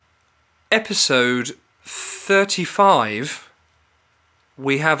episode 35,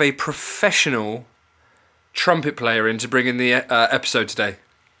 we have a professional trumpet player in to bring in the episode today.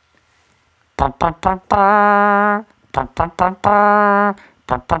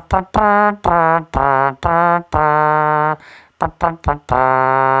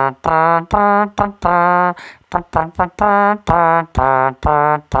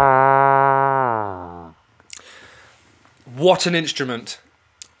 What an instrument.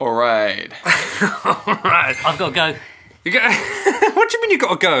 All right. I've got to go. You got? What do you mean you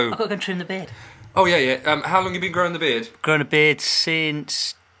got to go? I've got to go trim the beard. Oh, yeah. How long have you been growing the beard? Growing a beard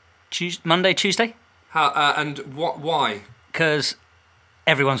since Monday, Tuesday. And what? Why? Because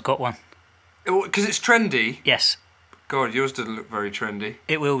everyone's got one. Because it's trendy? Yes. God, yours doesn't look very trendy.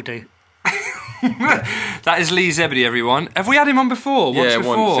 It will do. That is Lee Zebedee, everyone. Have we had him on before? Once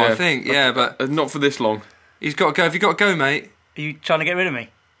before, I think. Yeah, but... not for this long. He's got to go. Have you got to go, mate? Are you trying to get rid of me?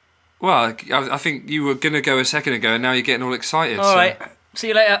 Well, I think you were going to go a second ago, and now you're getting all excited. All right. See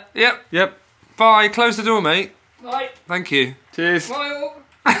you later. Yep. Bye. Close the door, mate. Bye. Thank you. Cheers. Bye.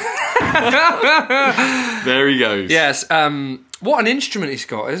 There he goes. Yes. What an instrument he's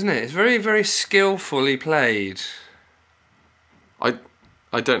got, isn't it? It's very, very skillfully played.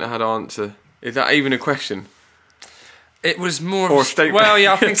 I don't know how to answer. Is that even a question? It was more or of a statement. Well,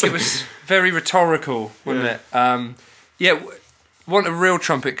 yeah, I think it was very rhetorical, wasn't it? Want a real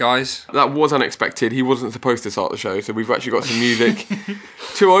trumpet, guys. That was unexpected. He wasn't supposed to start the show, so we've actually got some music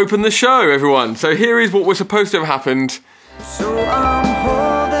to open the show, everyone. So here is what was supposed to have happened. So I'm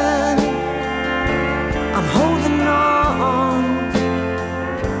holding on,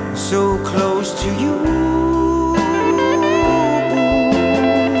 so close to you.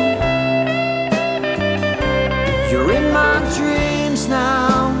 You're in my dreams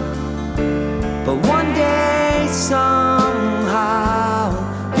now, but one day somehow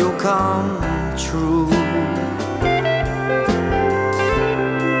you'll come true.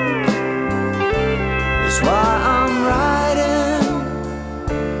 That's why I'm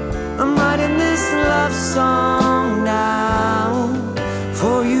writing this love song now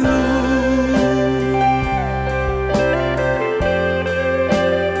for you.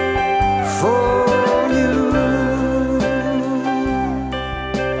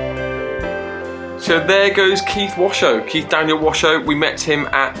 So there goes Keith Daniel Washoe. We met him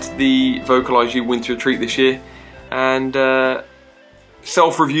at the Vocalise You Winter Retreat this year, and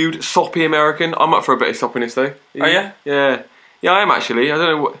self-reviewed soppy American. I'm up for a bit of soppiness though. Oh yeah? Yeah, I am actually. I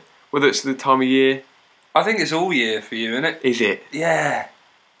don't know whether it's the time of year. I think it's all year for you, isn't it? Is it? Yeah.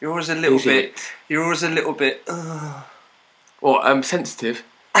 You're always a little bit. You're always a little bit. What? Sensitive.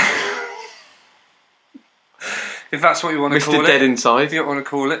 If that's what you want to call it. Mr. Dead Inside. If you don't want to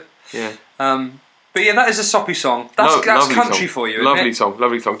call it. Yeah. But yeah, that is a soppy song. That's country for you, isn't lovely it? song. Do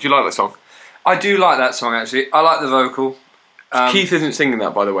you like that song? I do like that song, actually. I like the vocal. Keith isn't singing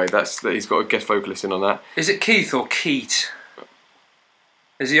that, by the way. He's got a guest vocalist in on that. Is it Keith or Keat?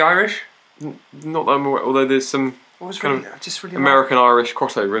 Is he Irish? Not that I'm aware, although there's some kind of American-Irish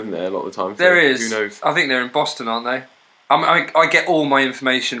crossover, isn't there, a lot of the time? So there is. Who knows? I think they're in Boston, aren't they? I get all my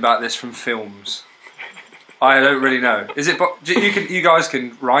information about this from films. I don't really know. Is it? You guys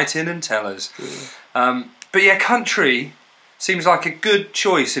can write in and tell us. But yeah, country seems like a good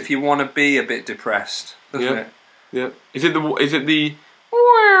choice if you want to be a bit depressed, doesn't it? Yeah. Is it the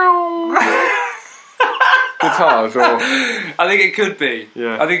guitars or? I think it could be.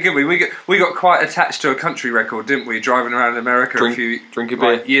 Yeah. I think it could be. We got quite attached to a country record, didn't we? Driving around America drink a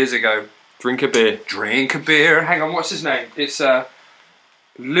beer. Years ago. Drink a beer. Drink a beer. Hang on, what's his name? It's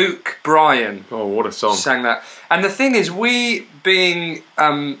Luke Bryan. Oh, what a song. Sang that. And the thing is, we being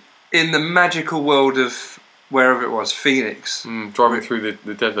in the magical world of wherever it was, Phoenix. Driving through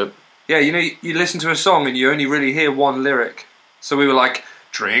the desert. Yeah, you know, you listen to a song and you only really hear one lyric. So we were like,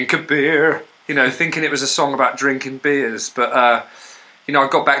 drink a beer, you know, thinking it was a song about drinking beers. But, you know, I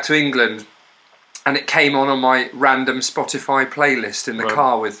got back to England and it came on my random Spotify playlist in the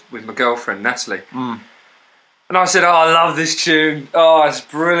car with my girlfriend, Natalie. And I said, oh, I love this tune. Oh, it's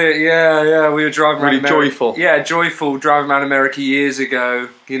brilliant. Yeah. We were driving around America. Joyful. Yeah, joyful, driving around America years ago,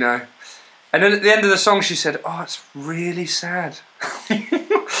 you know. And then at the end of the song, she said, oh, it's really sad.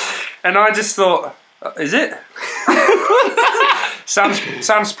 And I just thought, is it?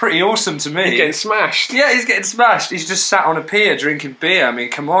 Sounds pretty awesome to me. He's getting smashed. Yeah, he's getting smashed. He's just sat on a pier drinking beer. I mean,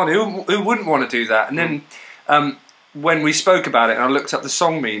 come on, who wouldn't want to do that? And then when we spoke about it and I looked up the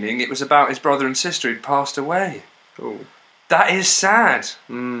song meaning, it was about his brother and sister who'd passed away. Oh. That is sad.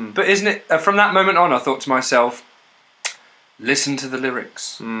 But isn't it, from that moment on, I thought to myself, listen to the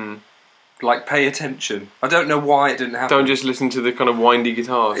lyrics. Like, pay attention. I don't know why it didn't happen. Don't just listen to the kind of windy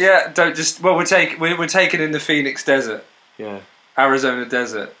guitars. Yeah, don't just... Well, we're taken in the Phoenix desert. Yeah. Arizona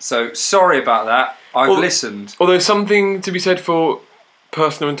desert. So, sorry about that. I've listened. Although something to be said for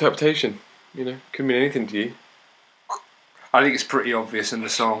personal interpretation. You know, could mean anything to you. I think it's pretty obvious in the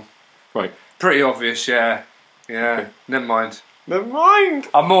song. Right. Pretty obvious, yeah. Yeah, Okay. never mind. Never mind.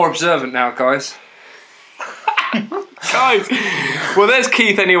 I'm more observant now, guys. Guys. Well, there's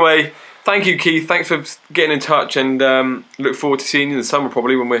Keith anyway. Thank you, Keith. Thanks for getting in touch, and look forward to seeing you in the summer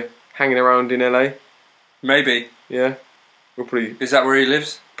probably when we're hanging around in LA. Maybe. Yeah. We'll probably... Is that where he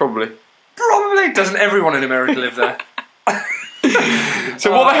lives? Probably. Probably. Doesn't everyone in America live there?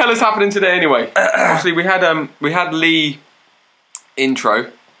 So what the hell is happening today anyway? Obviously we had Lee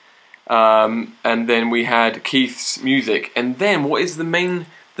intro, and then we had Keith's music, and then what is the main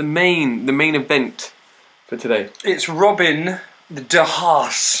event for today? It's Robin de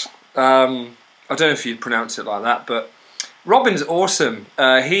Haas. I don't know if you'd pronounce it like that, but Robin's awesome.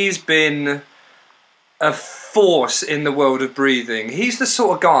 He's been a force in the world of breathing. He's the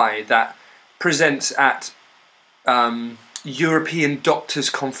sort of guy that presents at European doctors'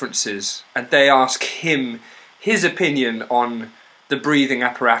 conferences, and they ask him his opinion on the breathing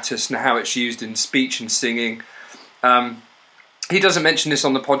apparatus and how it's used in speech and singing. He doesn't mention this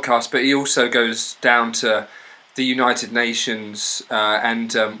on the podcast, but he also goes down to the United Nations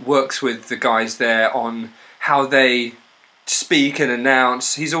and works with the guys there on how they speak and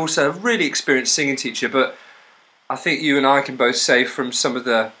announce. He's also a really experienced singing teacher, but I think you and I can both say from some of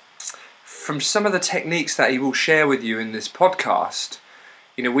the techniques that he will share with you in this podcast,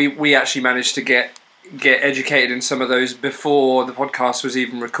 you know, we actually managed to get educated in some of those before the podcast was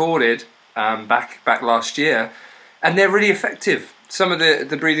even recorded back last year, and they're really effective. Some of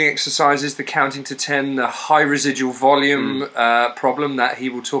the breathing exercises, the counting to 10, the high residual volume problem that he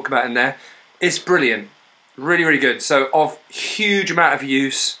will talk about in there, it's brilliant. Really, really good. So of huge amount of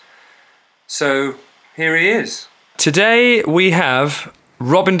use. So here he is. Today we have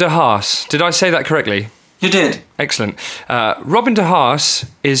Robin de Haas. Did I say that correctly? You did. Excellent. Robin de Haas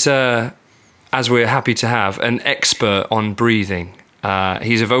is, as we're happy to have, an expert on breathing.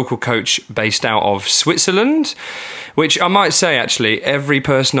 He's a vocal coach based out of Switzerland, which I might say actually every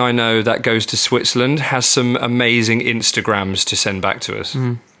person I know that goes to Switzerland has some amazing Instagrams to send back to us.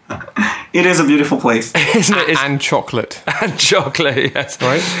 It is a beautiful place. Isn't it? And chocolate. And chocolate, yes.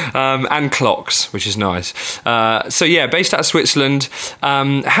 Right. And clocks, which is nice. So yeah, based out of Switzerland,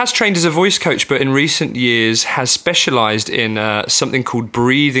 has trained as a voice coach, but in recent years has specialised in something called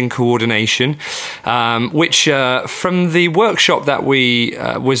breathing coordination, which from the workshop that we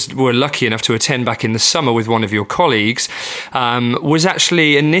were lucky enough to attend back in the summer with one of your colleagues, was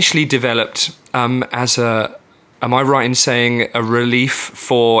actually initially developed as a... Am I right in saying a relief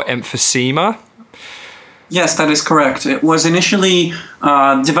for emphysema? Yes, that is correct. It was initially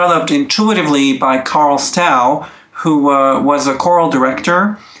developed intuitively by Carl Stow, who was a choral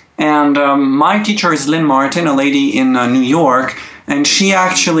director. And my teacher is Lynn Martin, a lady in New York. And she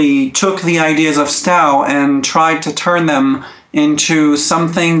actually took the ideas of Stow and tried to turn them into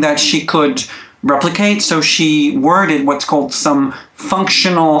something that she could replicate. So she worded what's called some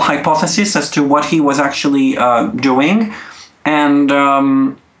functional hypothesis as to what he was actually doing. And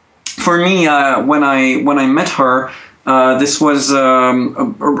for me, when I met her, this was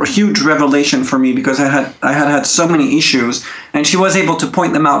a huge revelation for me, because I had so many issues, and she was able to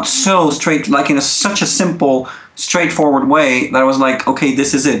point them out so straight, like in such a simple, straightforward way, that I was like, okay,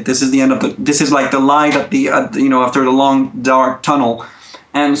 this is it. This is the end of this is like the light at the after the long dark tunnel.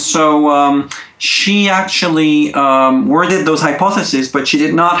 And so she actually worded those hypotheses, but she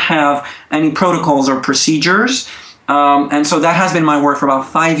did not have any protocols or procedures. And so that has been my work for about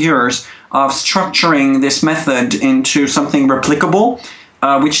 5 years of structuring this method into something replicable,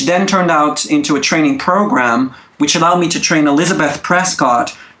 which then turned out into a training program, which allowed me to train Elizabeth Prescott,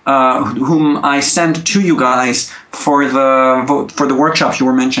 whom I sent to you guys for the workshop you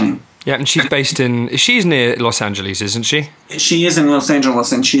were mentioning. Yeah, and she's near Los Angeles, isn't she? She is in Los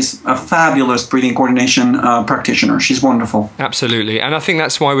Angeles, and she's a fabulous breathing coordination practitioner. She's wonderful. Absolutely, and I think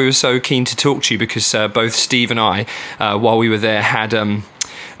that's why we were so keen to talk to you, because both Steve and I, while we were there, had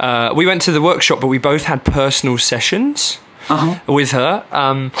we went to the workshop, but we both had personal sessions with her,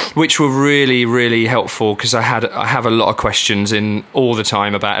 which were really, really helpful, because I have a lot of questions in all the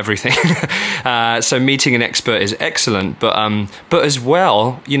time about everything. So meeting an expert is excellent, but as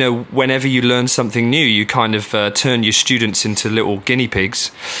well, you know, whenever you learn something new, you kind of turn your students into little guinea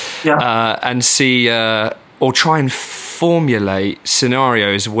pigs, and see or try and formulate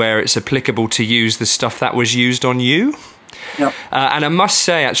scenarios where it's applicable to use the stuff that was used on you. Yep. And I must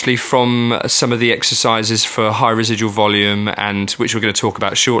say, actually, from some of the exercises for high residual volume, and which we're going to talk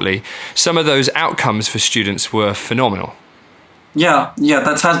about shortly, some of those outcomes for students were phenomenal. Yeah,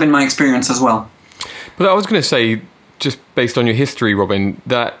 that has been my experience as well. But I was going to say, just based on your history, Robin,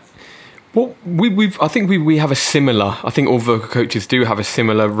 that I think we have a similar. I think all vocal coaches do have a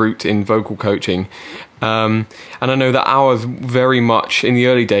similar route in vocal coaching, and I know that ours very much in the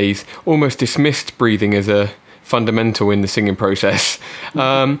early days almost dismissed breathing as a fundamental in the singing process.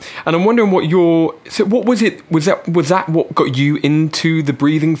 And I'm wondering what was it? Was that what got you into the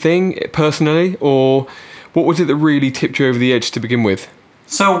breathing thing personally, or what was it that really tipped you over the edge to begin with?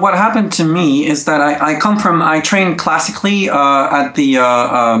 So what happened to me is that I trained classically at the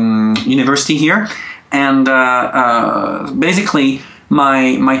university here, and basically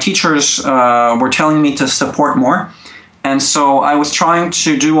my teachers were telling me to support more, and so I was trying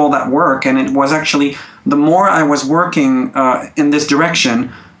to do all that work, and it was actually the more I was working in this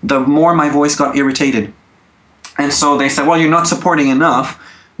direction, the more my voice got irritated, and so they said, well, you're not supporting enough.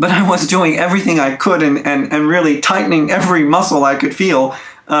 But I was doing everything I could and really tightening every muscle I could feel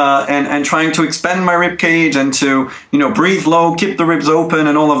and trying to expand my rib cage and to breathe low, keep the ribs open,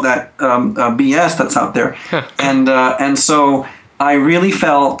 and all of that BS that's out there. And so I really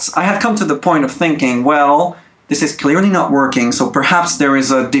felt I had come to the point of thinking, well, this is clearly not working. So perhaps there is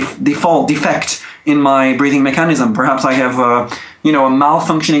a default defect in my breathing mechanism. Perhaps I have a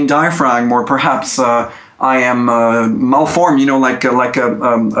malfunctioning diaphragm, or perhaps I am malformed, like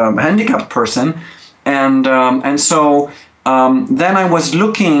a handicapped person, and so then I was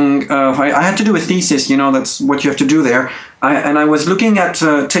looking. I had to do a thesis, that's what you have to do there, and I was looking at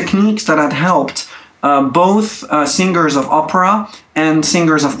techniques that had helped both singers of opera and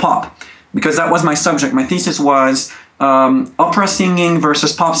singers of pop, because that was my subject. My thesis was opera singing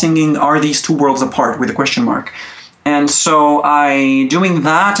versus pop singing. Are these two worlds apart? With a question mark. And so doing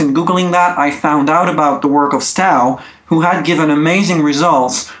that and Googling that, I found out about the work of Stow, who had given amazing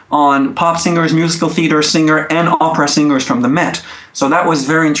results on pop singers, musical theater singer, and opera singers from the Met. So that was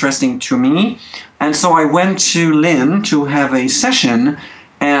very interesting to me. And so I went to Lynn to have a session,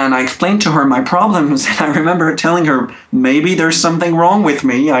 and I explained to her my problems. And I remember telling her, maybe there's something wrong with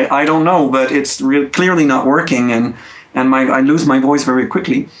me. I don't know, but it's clearly not working, and I lose my voice very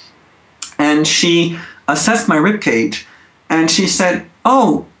quickly. And she assessed my rib cage, and she said,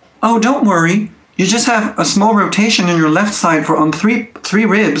 oh, don't worry, you just have a small rotation in your left side on three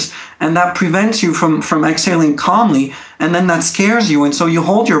ribs, and that prevents you from exhaling calmly, and then that scares you, and so you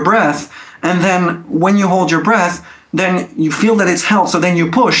hold your breath, and then when you hold your breath, then you feel that it's held, so then you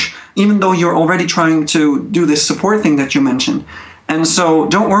push, even though you're already trying to do this support thing that you mentioned. And so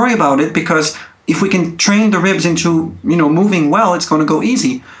don't worry about it, because if we can train the ribs into moving well, it's going to go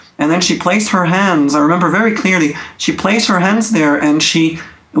easy. And then she placed her hands, I remember very clearly, she placed her hands there, and it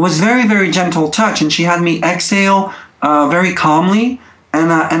was very, very gentle touch, and she had me exhale very calmly,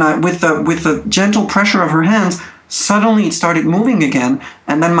 and with the gentle pressure of her hands, suddenly it started moving again,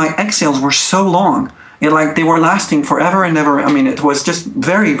 and then my exhales were so long, they were lasting forever and ever. I mean, it was just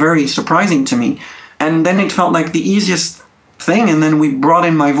very, very surprising to me. And then it felt like the easiest thing, and then we brought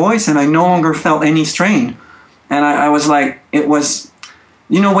in my voice, and I no longer felt any strain. And I was like, it was...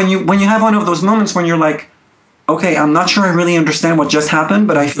 when you have one of those moments when you're like, okay, I'm not sure I really understand what just happened,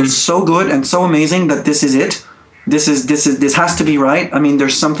 but I feel so good and so amazing that this is it. This has to be right. I mean,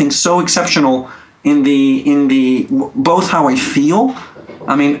 there's something so exceptional in the both how I feel.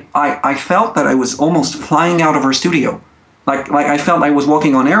 I mean, I felt that I was almost flying out of her studio, like I felt I was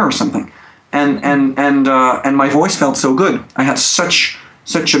walking on air or something, and my voice felt so good. I had such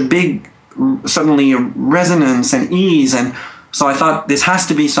a big suddenly resonance and ease, and so I thought this has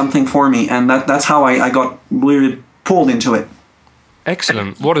to be something for me, and that's how I got really pulled into it.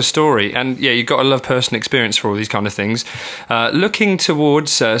 Excellent. What a story. And yeah, you've got to love personal experience for all these kind of things. Looking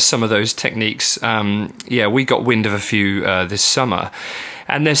towards some of those techniques, we got wind of a few this summer.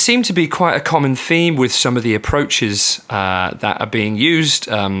 And there seemed to be quite a common theme with some of the approaches that are being used,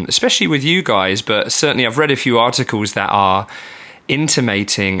 especially with you guys, but certainly I've read a few articles that are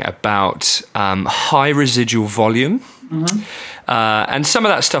intimating about high residual volume. Mm-hmm. And some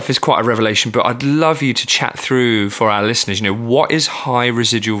of that stuff is quite a revelation, but I'd love you to chat through for our listeners, what is high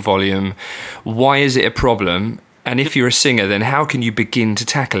residual volume? Why is it a problem? And if you're a singer, then how can you begin to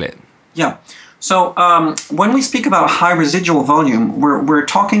tackle it? Yeah. So when we speak about high residual volume, we're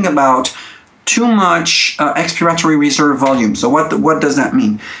talking about too much expiratory reserve volume. So what does that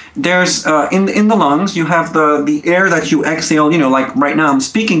mean? There's in the lungs, you have the air that you exhale, like right now I'm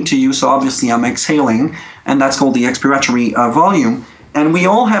speaking to you, so obviously I'm exhaling, and that's called the expiratory volume. And we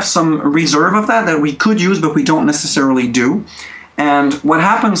all have some reserve of that we could use, but we don't necessarily do. And what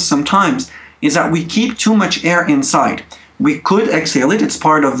happens sometimes is that we keep too much air inside. We could exhale it. It's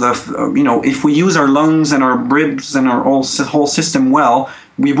part of the, if we use our lungs and our ribs and our whole system well,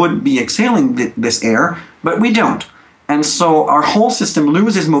 we would be exhaling this air, but we don't. And so our whole system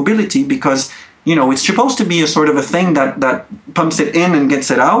loses mobility because, it's supposed to be a sort of a thing that pumps it in and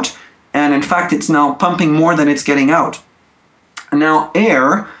gets it out. And in fact, it's now pumping more than it's getting out. Now,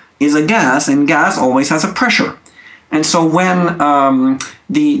 air is a gas, and gas always has a pressure. And so when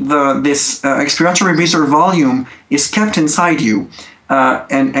this expiratory reserve volume is kept inside you,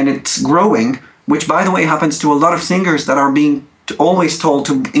 and it's growing, which, by the way, happens to a lot of singers that are being always told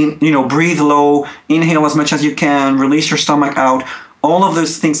to, breathe low, inhale as much as you can, release your stomach out, all of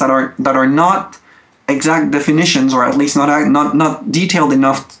those things that are not exact definitions, or at least not detailed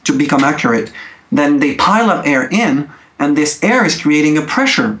enough to become accurate, then they pile up air in, and this air is creating a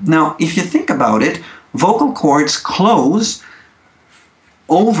pressure. Now, if you think about it, vocal cords close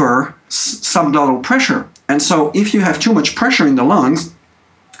over subglottal pressure. And so if you have too much pressure in the lungs,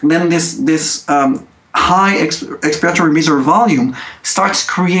 then this high expiratory reserve volume starts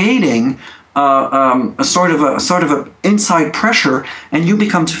creating a sort of a inside pressure, and you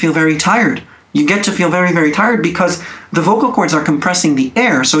become to feel very tired. You get to feel very, very tired because the vocal cords are compressing the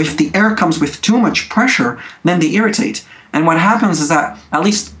air. So if the air comes with too much pressure, then they irritate. And what happens is that, at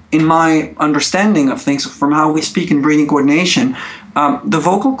least in my understanding of things from how we speak in breathing coordination, the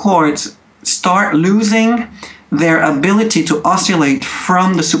vocal cords start losing their ability to oscillate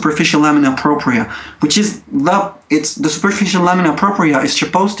from the superficial lamina propria, which is the superficial lamina propria is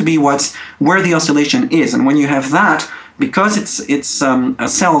supposed to be where the oscillation is. And when you have that, because it's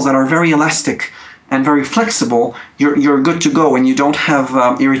cells that are very elastic and very flexible, you're good to go and you don't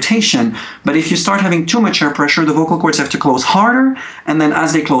have irritation. But if you start having too much air pressure, the vocal cords have to close harder, and then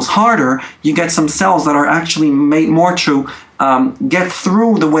as they close harder, you get some cells that are actually made more to get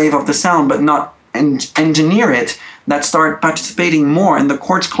through the wave of the sound, but not engineer it, that start participating more, and the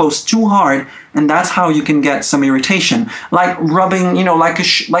cords close too hard, and that's how you can get some irritation. Like rubbing, like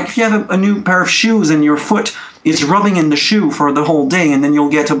if you have a new pair of shoes and your foot is rubbing in the shoe for the whole day, and then you'll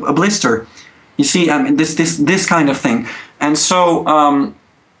get a blister. You see, this kind of thing. And so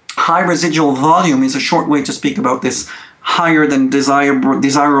high residual volume is a short way to speak about this higher than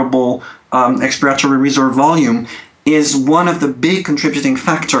desirable expiratory reserve volume, is one of the big contributing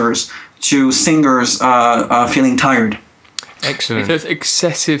factors to singers feeling tired. Excellent. So it's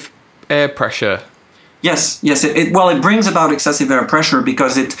excessive air pressure. Yes. It brings about excessive air pressure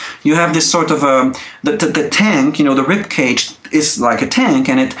because you have this sort of the tank, the rib cage is like a tank,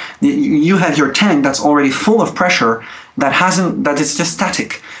 and you have your tank that's already full of pressure that is just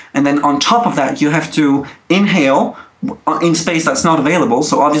static, and then on top of that you have to inhale in space that's not available.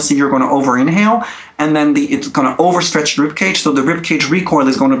 So obviously you're going to over inhale, and then it's going to overstretch the rib cage. So the rib cage recoil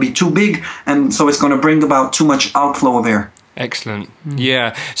is going to be too big, and so it's going to bring about too much outflow of air. Excellent.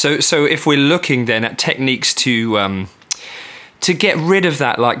 Yeah. So if we're looking then at techniques to get rid of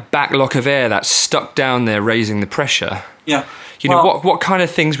that backlock of air that's stuck down there, raising the pressure. Yeah. What kind of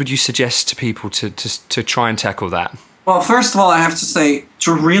things would you suggest to people to try and tackle that? Well, first of all, I have to say,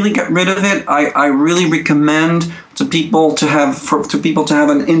 to really get rid of it, I really recommend to people to have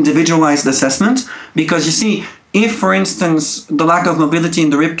an individualized assessment, because you see, if, for instance, the lack of mobility in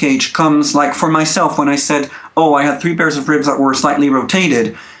the rib cage comes, like for myself, when I said, I had 3 pairs of ribs that were slightly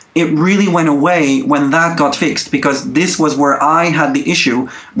rotated, it really went away when that got fixed, because this was where I had the issue,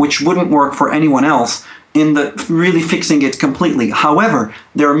 which wouldn't work for anyone else, in the really fixing it completely. However,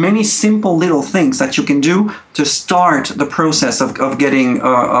 there are many simple little things that you can do to start the process of getting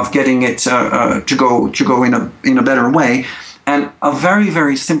it to go in a better way. And a very,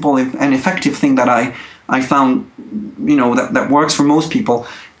 very simple and effective thing that I found, that works for most people,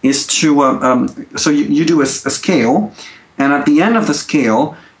 is to so you do a scale, and at the end of the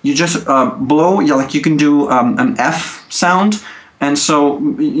scale you just blow. You can do an F sound. And so,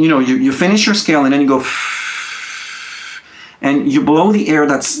 you finish your scale, and then you go, and you blow the air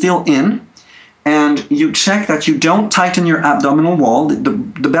that's still in, and you check that you don't tighten your abdominal wall.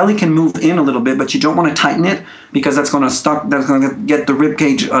 The belly can move in a little bit, but you don't want to tighten it, because that's going to get the rib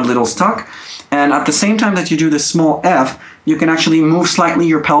cage a little stuck. And at the same time that you do this small F, you can actually move slightly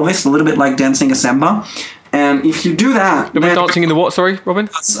your pelvis, a little bit like dancing a samba. And if you do that, you're dancing in the what? Sorry, Robin?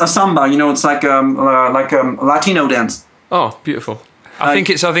 A samba. It's like a Latino dance. Oh, beautiful. I think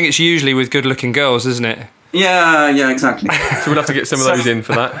it's usually with good-looking girls, isn't it? Yeah, exactly. So we'll have to get some of those in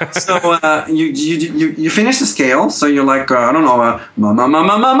for that. So you finish the scale, so you're like, I don't know,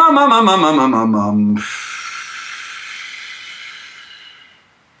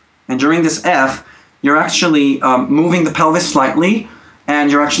 And during this F, you're actually moving the pelvis slightly,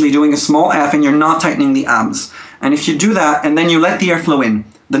 and you're actually doing a small F, and you're not tightening the abs. And if you do that, and then you let the air flow in,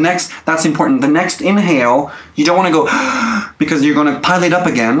 that's important. The next inhale, you don't want to go because you're going to pile it up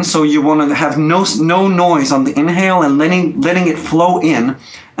again. So you want to have no noise on the inhale and letting it flow in.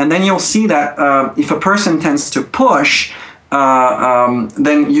 And then you'll see that if a person tends to push,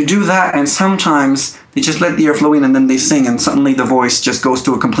 then you do that, and sometimes they just let the air flow in and then they sing, and suddenly the voice just goes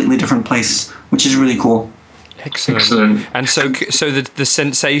to a completely different place, which is really cool. Excellent. And so the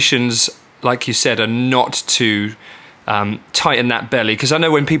sensations, like you said, are not to tighten that belly, because I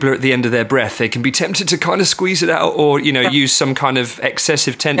know when people are at the end of their breath, they can be tempted to kind of squeeze it out, or use some kind of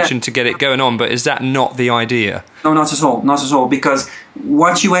excessive tension to get it going on. But is that not the idea? No, not at all, because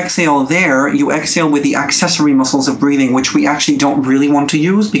what you exhale there, you exhale with the accessory muscles of breathing, which we actually don't really want to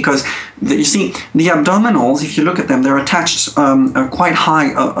use, because you see, the abdominals, if you look at them, they're attached quite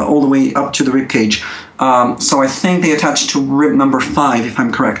high all the way up to the rib cage. So I think they attach to rib number 5, if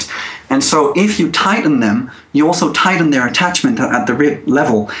I'm correct. And so if you tighten them, you also tighten their attachment at the rib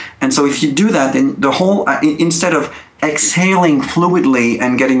level. And so if you do that, then the whole, instead of exhaling fluidly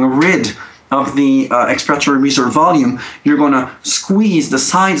and getting rid of the expiratory reserve volume, you're going to squeeze the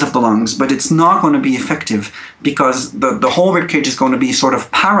sides of the lungs, but it's not going to be effective, because the whole ribcage is going to be sort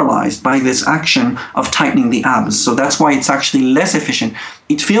of paralyzed by this action of tightening the abs. So that's why it's actually less efficient.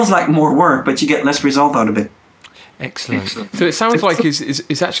 It feels like more work, but you get less result out of it. Excellent. So it sounds like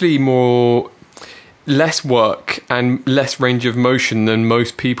it's actually less work and less range of motion than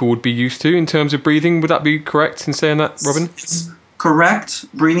most people would be used to in terms of breathing. Would that be correct in saying that, Robin? Correct.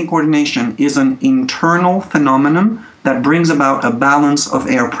 Breathing coordination is an internal phenomenon that brings about a balance of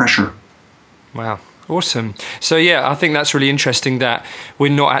air pressure. Wow. Awesome. So yeah, I think that's really interesting that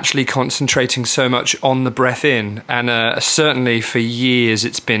we're not actually concentrating so much on the breath in, and certainly for years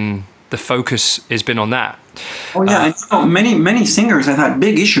the focus has been on that. Oh yeah, and many singers have had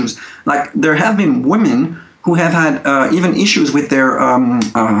big issues. Like there have been women who have had even issues with their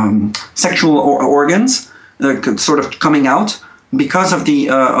sexual organs sort of coming out, because of the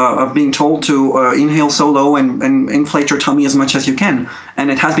of being told to inhale so low and inflate your tummy as much as you can.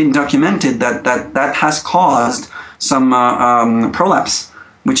 And it has been documented that has caused some prolapse,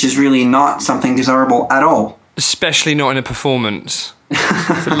 which is really not something desirable at all. Especially not in a performance.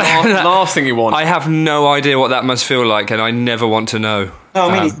 It's the last thing you want. I have no idea what that must feel like, and I never want to know. No,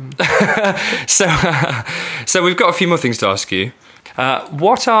 me So we've got a few more things to ask you.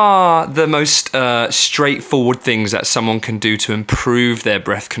 What are the most straightforward things that someone can do to improve their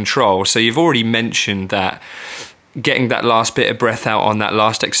breath control? So you've already mentioned that getting that last bit of breath out on that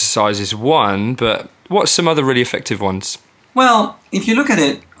last exercise is one, but what's some other really effective ones? Well, if you look at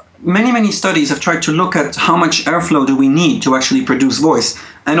it, many studies have tried to look at how much airflow do we need to actually produce voice.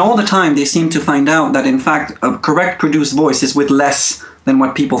 And all the time they seem to find out that in fact a correct produced voice is with less than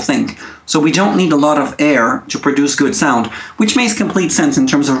what people think. So we don't need a lot of air to produce good sound, which makes complete sense in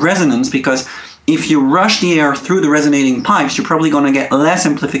terms of resonance, because if you rush the air through the resonating pipes, you're probably going to get less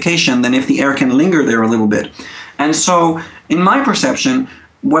amplification than if the air can linger there a little bit. And so, in my perception,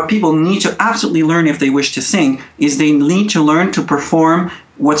 what people need to absolutely learn if they wish to sing is they need to learn to perform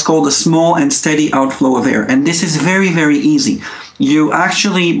what's called a small and steady outflow of air. And this is very, very easy. You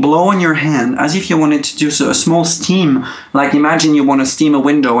actually blow on your hand as if you wanted to do a small steam. Like imagine you want to steam a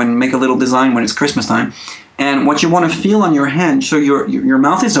window and make a little design when it's Christmas time. And what you want to feel on your hand, so your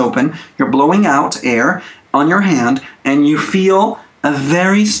mouth is open, you're blowing out air on your hand, and you feel a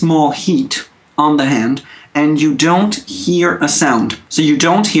very small heat on the hand, and you don't hear a sound. So you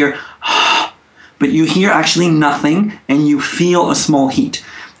don't hear, but you hear actually nothing, and you feel a small heat.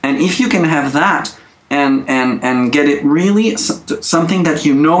 And if you can have that and get it really something that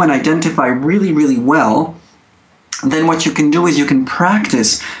you know and identify really, really well, then what you can do is you can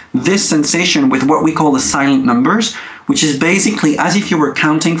practice this sensation with what we call the silent numbers, which is basically as if you were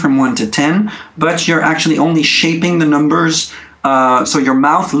counting from 1 to 10, but you're actually only shaping the numbers so your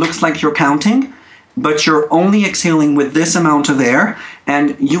mouth looks like you're counting, but you're only exhaling with this amount of air,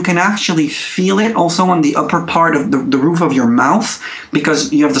 and you can actually feel it also on the upper part of the roof of your mouth,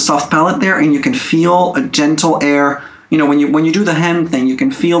 because you have the soft palate there, and you can feel a gentle air. You know, when you do the hand thing, you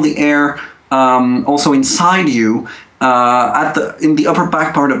can feel the air also inside you in the upper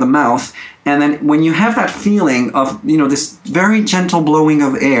back part of the mouth. And then when you have that feeling of, you know, this very gentle blowing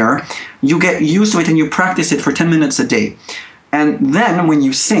of air, you get used to it and you practice it for 10 minutes a day. And then when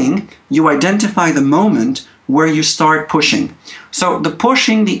you sing, you identify the moment where you start pushing. So the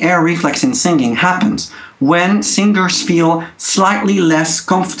pushing the air reflex in singing happens when singers feel slightly less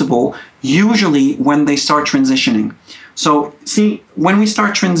comfortable, usually when they start transitioning. So see, when we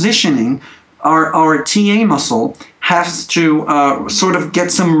start transitioning, our TA muscle has to sort of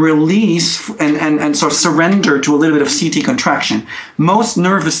get some release and sort of surrender to a little bit of CT contraction. Most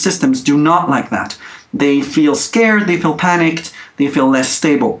nervous systems do not like that. They feel scared, they feel panicked, they feel less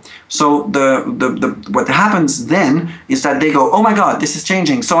stable. So what happens then is that they go, oh my God, this is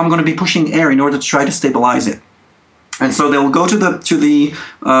changing, so I'm going to be pushing air in order to try to stabilize it. And so they'll go to the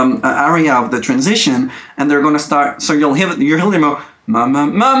area of the transition, and they're going to start. So you'll hear them go, mom,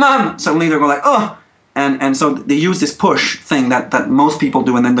 mom, mom, mom. Suddenly they're going like, oh, and so they use this push thing that most people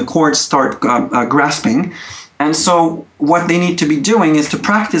do, and then the chords start grasping. And so what they need to be doing is to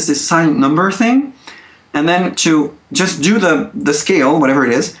practice this silent number thing, and then to just do the scale, whatever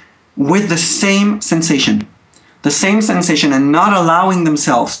it is, with the same sensation, and not allowing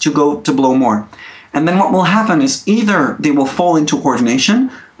themselves to blow more. And then what will happen is either they will fall into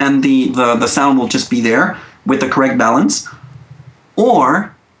coordination and the sound will just be there with the correct balance,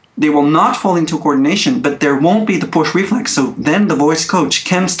 or they will not fall into coordination, but there won't be the push reflex. So then the voice coach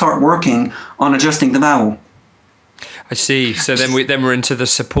can start working on adjusting the vowel. I see. So then we're into the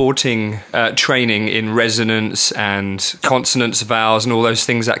supporting training in resonance and consonants, vowels, and all those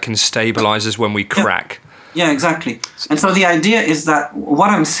things that can stabilize us when we crack. Yeah, exactly. And so the idea is that what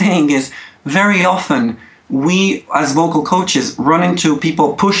I'm saying is, very often we as vocal coaches run into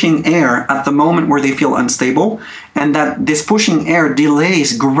people pushing air at the moment where they feel unstable, and that this pushing air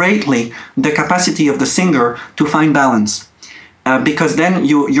delays greatly the capacity of the singer to find balance. Because then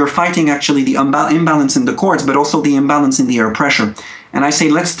you're fighting actually the imbalance in the chords, but also the imbalance in the air pressure. And I say,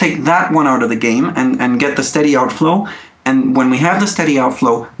 let's take that one out of the game and get the steady outflow. And when we have the steady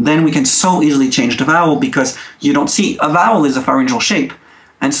outflow, then we can so easily change the vowel, because you don't see, a vowel is a pharyngeal shape.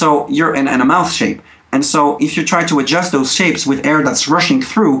 And so and a mouth shape. And so if you try to adjust those shapes with air that's rushing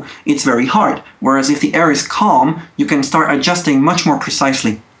through, it's very hard. Whereas if the air is calm, you can start adjusting much more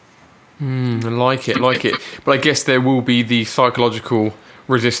precisely. I like it. But I guess there will be the psychological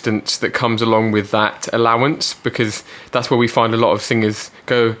resistance that comes along with that allowance, because that's where we find a lot of singers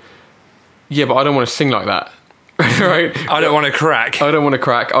go, yeah, but I don't want to sing like that. Right? I don't want to crack. I don't want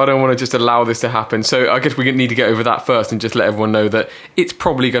to just allow this to happen. So I guess we need to get over that first and just let everyone know that it's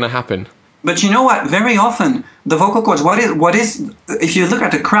probably going to happen. But you know what? Very often the vocal cords, what is if you look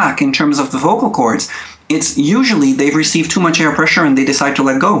at the crack in terms of the vocal cords, it's usually they've received too much air pressure and they decide to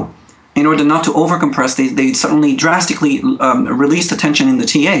let go. In order not to overcompress, they suddenly drastically release the tension in the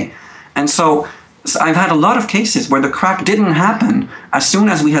TA. And so I've had a lot of cases where the crack didn't happen as soon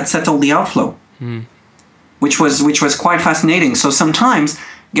as we had settled the outflow. Which was quite fascinating. So sometimes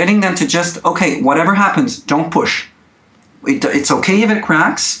getting them to just, okay, whatever happens, don't push. It's okay if it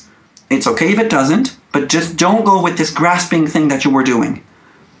cracks, it's okay if it doesn't, but just don't go with this grasping thing that you were doing.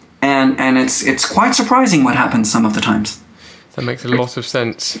 And it's quite surprising what happens some of the times. That makes a lot of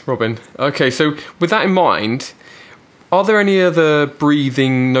sense, Robin. Okay, so with that in mind, are there any other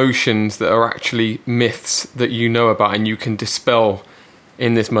breathing notions that are actually myths that you know about and you can dispel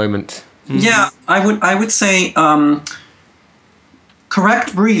in this moment? Yeah, I would say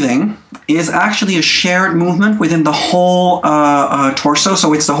correct breathing is actually a shared movement within the whole torso.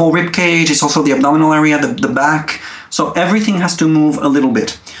 So it's the whole rib cage. It's also the abdominal area, the back. So everything has to move a little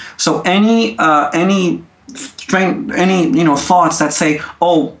bit. So any thoughts that say,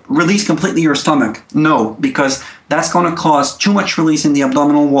 oh, release completely your stomach. No, because that's going to cause too much release in the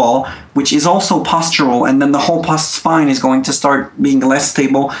abdominal wall, which is also postural, and then the whole spine is going to start being less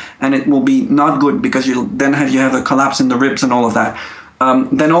stable, and it will be not good because you have a collapse in the ribs and all of that.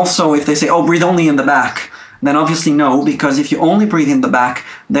 Then also, if they say, oh, breathe only in the back, then obviously no, because if you only breathe in the back,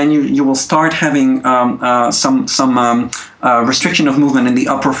 then you will start having some restriction of movement in the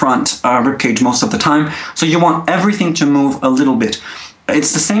upper front ribcage most of the time. So you want everything to move a little bit.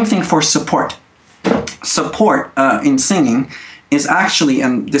 It's the same thing for support. Support in singing is actually,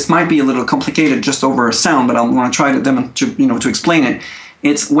 and this might be a little complicated just over a sound, but I'm going to try to explain it.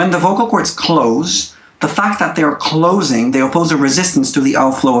 It's when the vocal cords close, the fact that they're closing, they oppose a resistance to the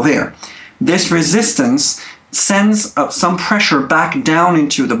outflow of air. This resistance sends some pressure back down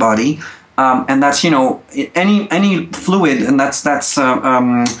into the body, and that's any fluid, and that's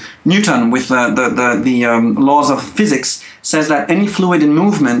Newton with the laws of physics says that any fluid in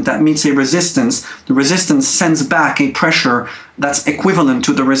movement that meets a resistance, the resistance sends back a pressure that's equivalent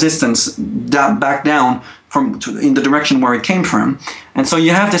to the resistance back down in the direction where it came from, and so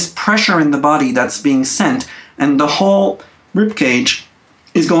you have this pressure in the body that's being sent, and the whole rib cage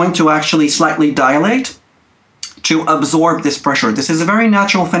is going to actually slightly dilate to absorb this pressure. This is a very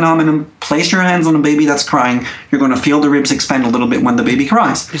natural phenomenon. Place your hands on a baby that's crying. You're going to feel the ribs expand a little bit when the baby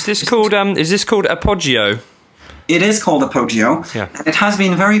cries. Is this called apogeo? It is called apogeo. Yeah. And it has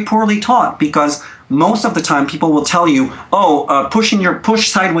been very poorly taught because most of the time people will tell you, push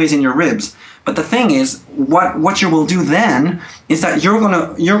sideways in your ribs. But the thing is, what you will do then is that you're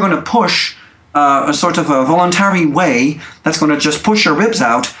gonna push a sort of a voluntary way that's gonna just push your ribs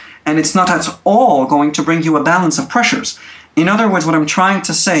out, and it's not at all going to bring you a balance of pressures. In other words, what I'm trying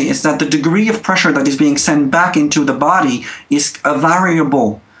to say is that the degree of pressure that is being sent back into the body is a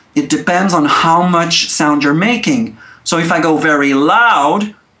variable. It depends on how much sound you're making. So if I go very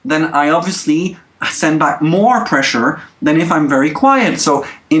loud, then I obviously send back more pressure than if I'm very quiet. So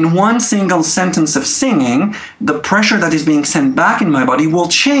in one single sentence of singing, the pressure that is being sent back in my body will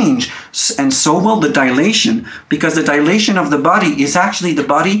change, and so will the dilation, because the dilation of the body is actually the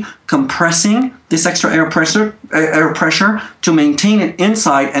body compressing this extra air pressure to maintain it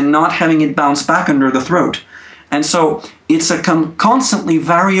inside and not having it bounce back under the throat. And so it's a constantly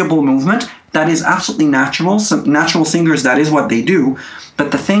variable movement that is absolutely natural. Some natural singers, that is what they do.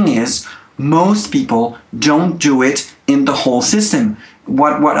 But the thing is, most people don't do it in the whole system.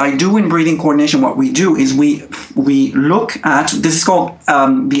 What I do in breathing coordination, what we do is we look at, this is called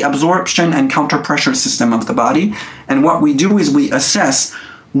the absorption and counter pressure system of the body. And what we do is we assess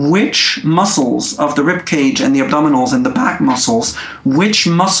which muscles of the rib cage and the abdominals and the back muscles, which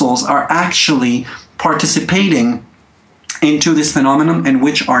muscles are actually participating into this phenomenon and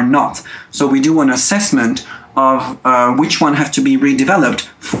which are not. So we do an assessment of which one have to be redeveloped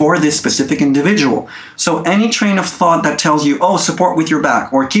for this specific individual. So any train of thought that tells you, oh, support with your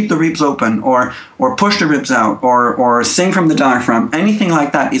back, or keep the ribs open, or push the ribs out, or sing from the diaphragm, anything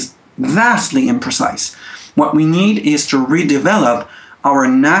like that is vastly imprecise. What we need is to redevelop our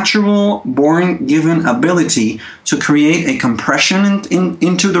natural born given ability to create a compression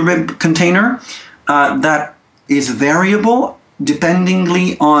into the rib container that is variable depending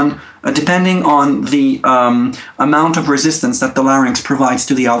on the amount of resistance that the larynx provides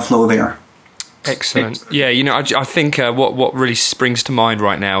to the outflow of air. Excellent. Yeah, I think what really springs to mind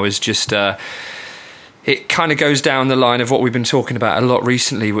right now is just it kind of goes down the line of what we've been talking about a lot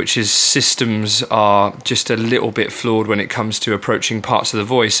recently, which is systems are just a little bit flawed when it comes to approaching parts of the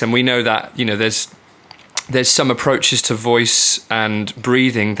voice. And we know that, there's some approaches to voice and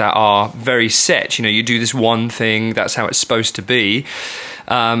breathing that are very set. You do this one thing, that's how it's supposed to be.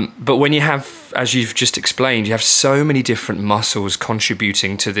 But when you have, as you've just explained, you have so many different muscles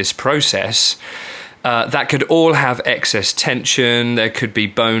contributing to this process, that could all have excess tension. There could be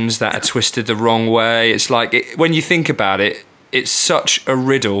bones that are twisted the wrong way. It's like, when you think about it, it's such a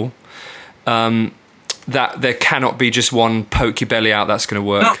riddle that there cannot be just one poke your belly out that's going to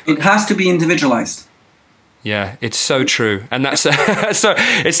work. No, it has to be individualized. Yeah, it's so true. And that's so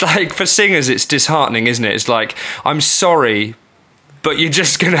it's like, for singers, it's disheartening, isn't it? It's like, I'm sorry, but you're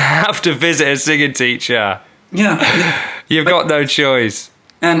just going to have to visit a singing teacher. Yeah. You've got no choice.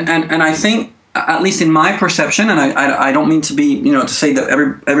 And I think, at least in my perception, and I don't mean to be, to say that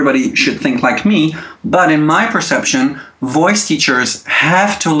everybody should think like me, but in my perception, voice teachers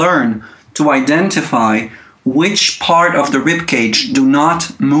have to learn to identify which part of the rib cage do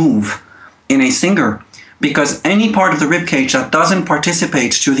not move in a singer. Because any part of the rib cage that doesn't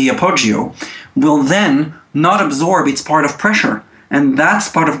participate to the apogeo will then not absorb its part of pressure. And that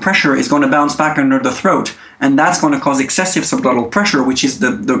part of pressure is going to bounce back under the throat. And that's going to cause excessive subglottal pressure, which is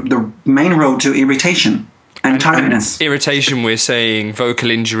the main road to irritation and tiredness. And irritation, we're saying vocal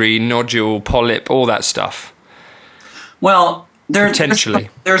injury, nodule, polyp, all that stuff. Well, potentially.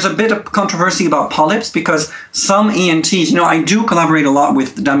 There's a bit of controversy about polyps because some ENTs, I do collaborate a lot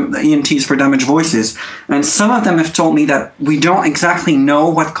with ENTs for damaged voices, and some of them have told me that we don't exactly know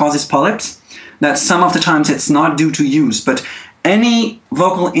what causes polyps, that some of the times it's not due to use, but any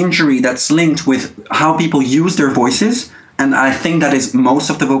vocal injury that's linked with how people use their voices, and I think that is most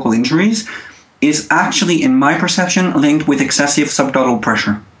of the vocal injuries, is actually, in my perception, linked with excessive subglottal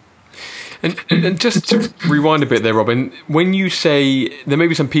pressure. And just to rewind a bit there, Robin, when you say there may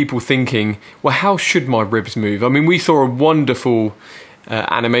be some people thinking, well, how should my ribs move? I mean, we saw a wonderful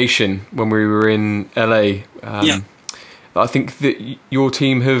animation when we were in LA. I think that your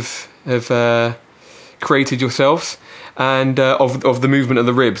team have created yourselves, and of the movement of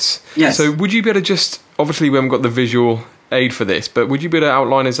the ribs. Yes. So would you be able to just, obviously we haven't got the visual aid for this, but would you be able to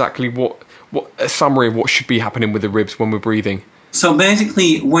outline exactly what a summary of what should be happening with the ribs when we're breathing? So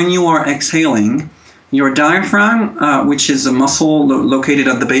basically, when you are exhaling, your diaphragm, which is a muscle located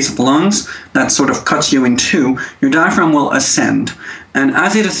at the base of the lungs that sort of cuts you in two, your diaphragm will ascend. And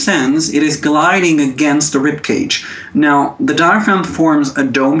as it ascends, it is gliding against the rib cage. Now, the diaphragm forms a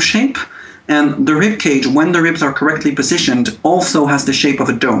dome shape, And the rib cage, when the ribs are correctly positioned, also has the shape of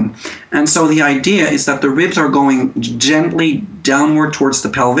a dome. And so the idea is that the ribs are going gently downward towards the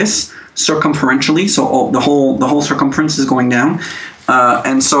pelvis, circumferentially, so the whole circumference is going down.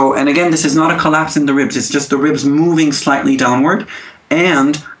 And again, this is not a collapse in the ribs, it's just the ribs moving slightly downward.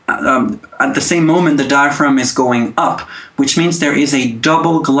 And at the same moment, the diaphragm is going up, which means there is a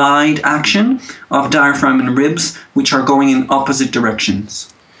double glide action of diaphragm and ribs, which are going in opposite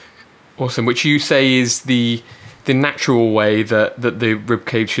directions. Awesome, which you say is the natural way that the rib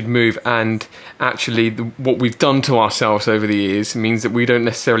cage should move, and actually what we've done to ourselves over the years means that we don't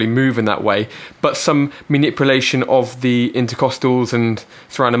necessarily move in that way, but some manipulation of the intercostals and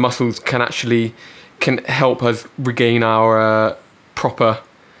surrounding muscles can help us regain our proper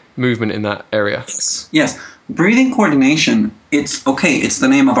movement in that area. Yes. Breathing coordination, it's the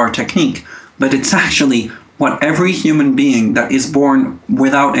name of our technique, but it's actually what every human being that is born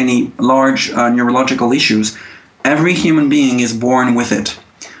without any large neurological issues, every human being is born with it,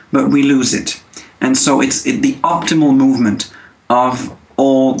 but we lose it. And so it's the optimal movement of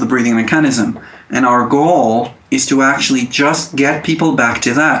all the breathing mechanism. And our goal is to actually just get people back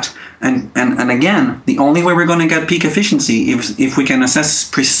to that. And again, the only way we're going to get peak efficiency is if we can assess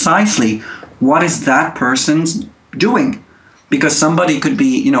precisely what is that person's doing. Because somebody could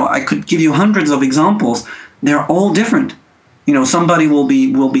be, I could give you hundreds of examples. They're all different. Somebody will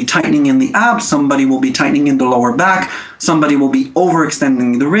be tightening in the abs, somebody will be tightening in the lower back, somebody will be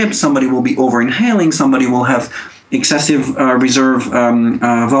overextending the ribs, somebody will be over-inhaling, somebody will have excessive reserve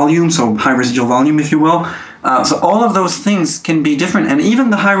volume, so high residual volume, if you will. So all of those things can be different, and even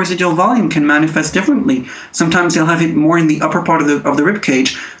the high residual volume can manifest differently. Sometimes you'll have it more in the upper part of the rib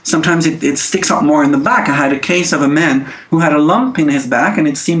cage. Sometimes it sticks up more in the back. I had a case of a man who had a lump in his back, and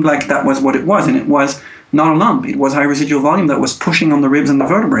it seemed like that was what it was, and it was not a lump. It was high residual volume that was pushing on the ribs and the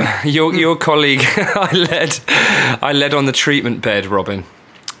vertebrae. Your colleague, I led on the treatment bed, Robin,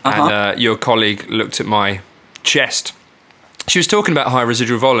 and your colleague looked at my chest. She was talking about high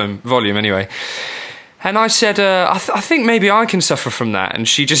residual volume anyway. And I said, I think maybe I can suffer from that. And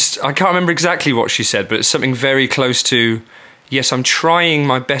she I can't remember exactly what she said, but it's something very close to, yes, I'm trying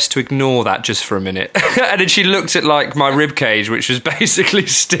my best to ignore that just for a minute. And then she looked at my rib cage, which was basically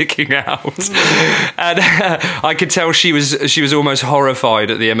sticking out. And I could tell she was almost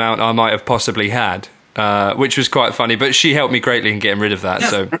horrified at the amount I might have possibly had. Which was quite funny, but she helped me greatly in getting rid of that. Yeah.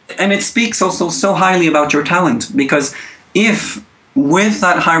 So, and it speaks also so highly about your talent, because if with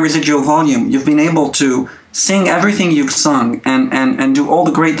that high residual volume you've been able to sing everything you've sung and do all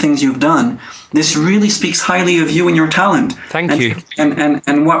the great things you've done, this really speaks highly of you and your talent. Thank you.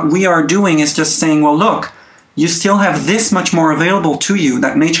 And what we are doing is just saying, well, look, you still have this much more available to you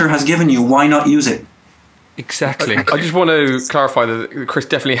that nature has given you. Why not use it? Exactly. I just want to clarify that Chris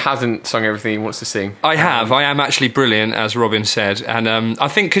definitely hasn't sung everything he wants to sing. I have. I am actually brilliant, as Robin said. And I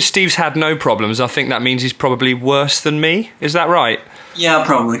think because Steve's had no problems, I think that means he's probably worse than me. Is that right? Yeah,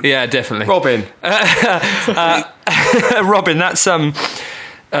 probably. Yeah, definitely. Robin. Robin, that's...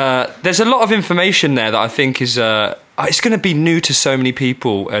 there's a lot of information there that I think is... it's going to be new to so many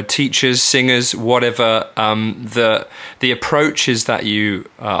people, teachers, singers, whatever. The approaches that you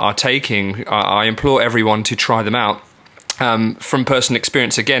are taking, I implore everyone to try them out. From personal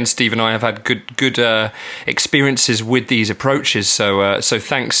experience, again, Steve and I have had good experiences with these approaches. So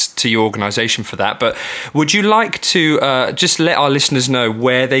thanks to your organisation for that. But would you like to just let our listeners know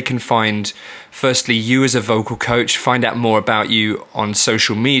where they can find, firstly, you as a vocal coach, find out more about you on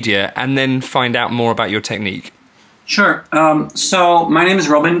social media, and then find out more about your technique? Sure. So my name is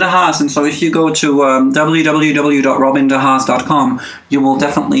Robin de Haas, and so if you go to www.robindehaas.com, you will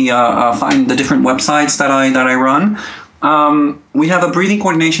definitely find the different websites that I run. We have a breathing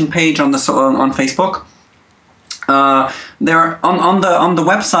coordination page on Facebook. There on the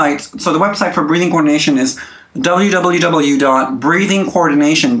website. So the website for breathing coordination is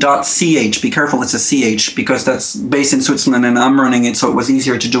www.breathingcoordination.ch. Be careful, it's a CH, because that's based in Switzerland and I'm running it, so it was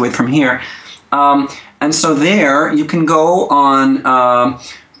easier to do it from here. And so there you can go on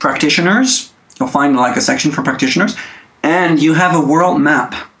practitioners. You'll find like a section for practitioners, and you have a world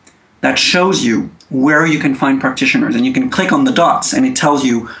map that shows you where you can find practitioners, and you can click on the dots and it tells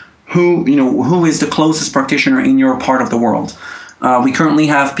you who is the closest practitioner in your part of the world. We currently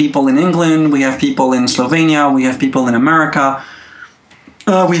have people in England, we have people in Slovenia, we have people in America,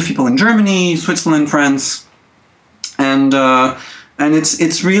 we have people in Germany, Switzerland, France, and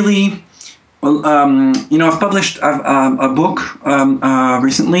it's really, well, I've published a book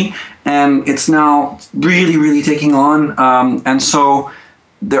recently, and it's now really taking on, and so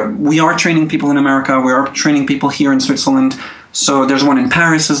we are training people in America, we are training people here in Switzerland, So there's one in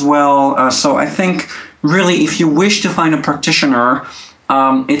Paris as well. So I think really, if you wish to find a practitioner,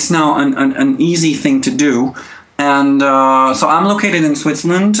 it's now an easy thing to do. And so I'm located in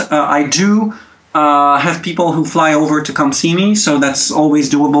Switzerland. I do have people who fly over to come see me, so that's always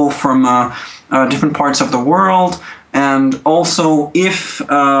doable from different parts of the world. And also, if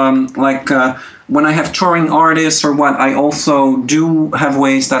when I have touring artists or what, I also do have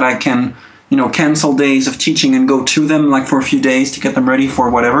ways that I can, cancel days of teaching and go to them, like for a few days to get them ready for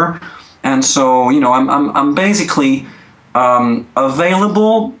whatever. And so, I'm basically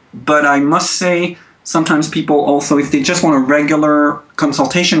available, but I must say, sometimes people also, if they just want a regular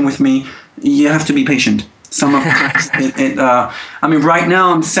consultation with me, you have to be patient. Some of right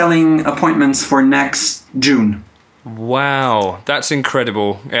now I'm selling appointments for next June. Wow, that's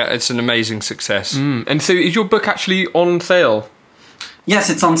incredible. Yeah, it's an amazing success. And so is your book actually on sale? Yes,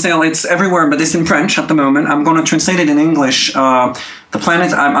 it's on sale. It's everywhere, but it's in French at the moment. I'm going to translate it in English. The plan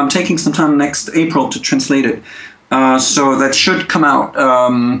is I'm taking some time next April to translate it. So that should come out.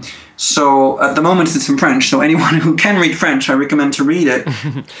 So at the moment it's in French. So anyone who can read French, I recommend to read it.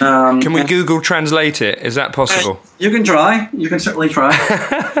 Can we Google translate it? Is that possible? You can try. You can certainly try.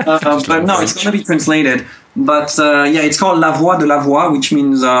 But no, it's going to be translated. But it's called La Voix de la Voix, which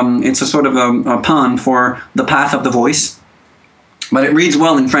means it's a sort of a pun for the path of the voice. But it reads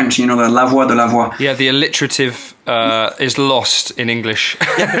well in French, the La Voix de la Voix. Yeah, the alliterative is lost in English.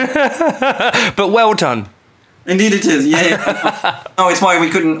 But well done. Indeed it is, yeah. No, it's why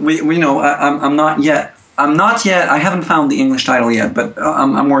we couldn't, I'm not yet, I haven't found the English title yet, but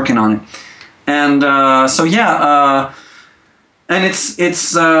I'm working on it. And and it's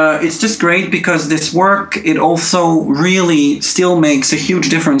just great because this work, it also really still makes a huge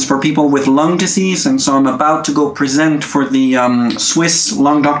difference for people with lung disease. And so I'm about to go present for the Swiss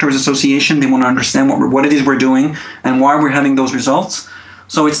Lung Doctors Association. They want to understand what it is we're doing and why we're having those results.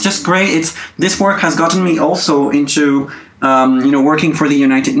 So it's just great. This work has gotten me also into working for the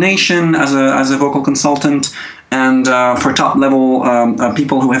United Nations as a vocal consultant and for top level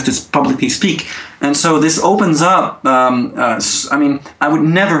people who have to publicly speak. And so this opens up. I would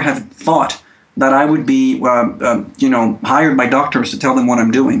never have thought that I would be hired by doctors to tell them what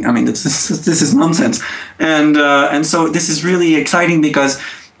I'm doing. I mean, this is nonsense. And so this is really exciting because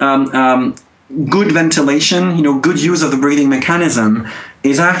good ventilation, good use of the breathing mechanism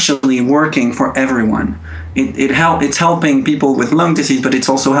is actually working for everyone. It's helping people with lung disease, but it's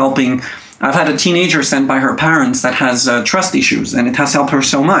also helping. I've had a teenager sent by her parents that has trust issues, and it has helped her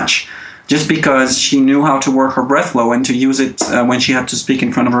so much just because she knew how to work her breath flow and to use it when she had to speak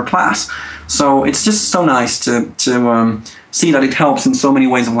in front of her class. So it's just so nice to see that it helps in so many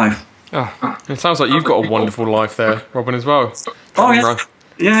ways of life. Oh, it sounds like you've got a wonderful life there, Robin, as well. Oh, yeah.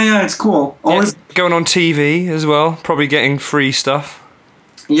 Yeah, it's cool. Always going on TV as well, probably getting free stuff.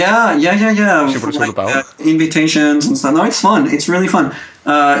 Yeah. See what it's all about. Invitations and stuff. No, it's fun. It's really fun.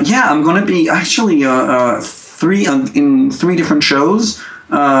 I'm going to be actually in 3 different shows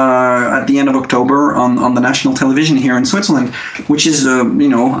at the end of October on the national television here in Switzerland, which is,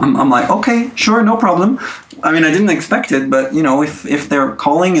 I'm like, okay, sure, no problem. I mean, I didn't expect it, but, if they're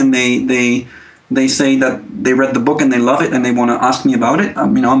calling and they say that they read the book and they love it and they want to ask me about it,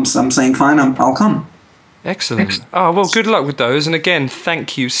 I'm saying, fine, I'll come. Excellent. Oh, well, good luck with those. And again,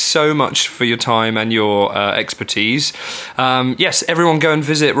 thank you so much for your time and your expertise. Yes, everyone go and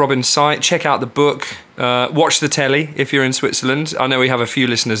visit Robin's site, check out the book, watch the telly if you're in Switzerland. I know we have a few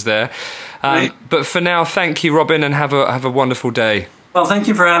listeners there. Right. But for now, thank you, Robin, and have a wonderful day. Well, thank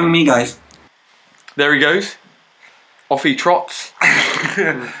you for having me, guys. There he goes. Off he trots.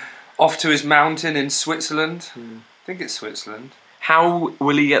 Off to his mountain in Switzerland. I think it's Switzerland. How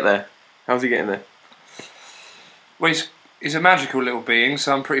will he get there? How's he getting there? Well, he's a magical little being,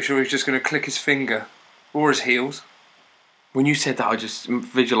 so I'm pretty sure he's just going to click his finger. Or his heels. When you said that, I just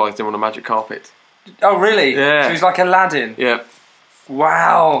visualised him on a magic carpet. Oh, really? Yeah. So he's like Aladdin? Yeah.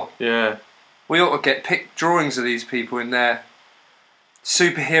 Wow. Yeah. We ought to get picked drawings of these people in their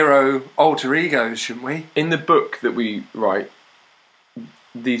superhero alter egos, shouldn't we? In the book that we write,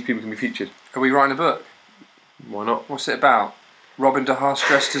 these people can be featured. Are we writing a book? Why not? What's it about? Robin de Haas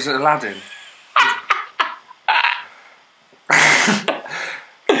dressed as Aladdin?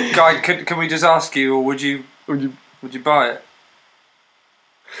 Guy, can we just ask you, or would you buy it?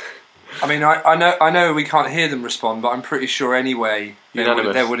 I mean, I know we can't hear them respond, but I'm pretty sure anyway there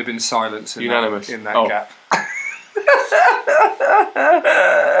would have been silence in that gap.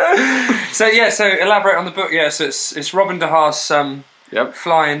 So elaborate on the book. Yeah, so it's Robin de Haas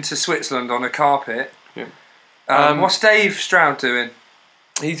flying to Switzerland on a carpet. Yeah. What's Dave Stroud doing?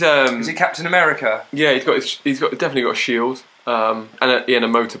 He's is he Captain America? Yeah, he's definitely got a shield. and a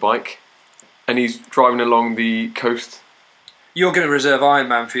motorbike, and he's driving along the coast. You're going to reserve Iron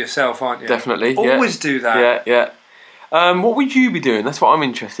Man for yourself, aren't you? Definitely. Always do that. Yeah. What would you be doing? That's what I'm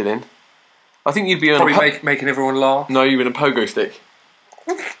interested in. I think you'd be on Probably making everyone laugh. No, you'd be in a pogo stick.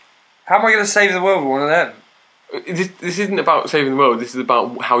 How am I going to save the world with one of them? This isn't about saving the world. This is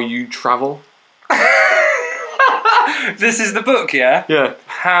about how you travel. This is the book, yeah? Yeah.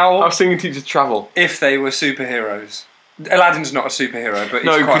 How singing teachers travel. if they were superheroes. Aladdin's not a superhero, but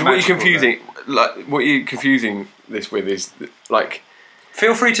No, he's quite because what you're magical, what you're confusing this with is like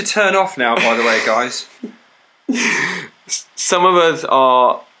Feel free to turn off now, by the way, guys. some of us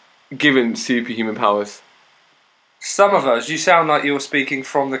are given superhuman powers. Some of us, you sound like you're speaking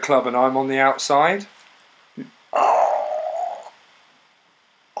from the club and I'm on the outside.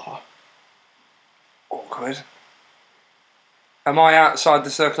 Awkward. Am I outside the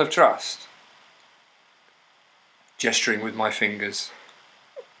circle of trust? Gesturing with my fingers.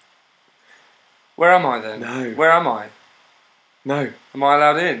 Where am I then? No. Where am I? No. Am I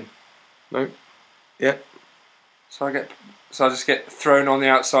allowed in? No. Yeah. So I just get thrown on the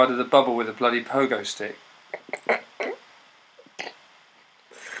outside of the bubble with a bloody pogo stick.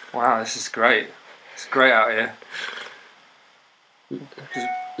 Wow, this is great. It's great out here.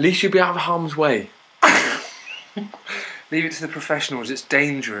 At least you'll be out of harm's way. Leave it to the professionals. It's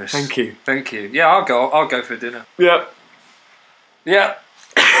dangerous. Thank you. Thank you. Yeah, I'll go for dinner. Yeah. Yeah.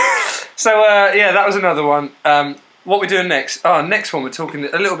 So that was another one. What we're doing next? Next one we're talking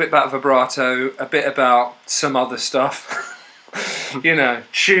a little bit about vibrato, a bit about some other stuff.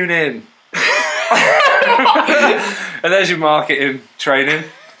 Tune in. And there's your marketing training.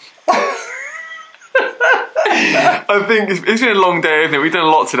 I think it's been a long day, isn't it? We've done a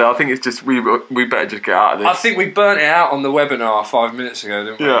lot today. I think it's just we better just get out of this. I think we burnt it out on the webinar 5 minutes ago,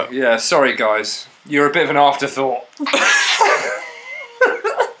 didn't we? Yeah. Yeah, sorry guys. You're a bit of an afterthought.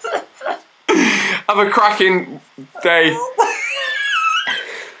 Have a cracking day.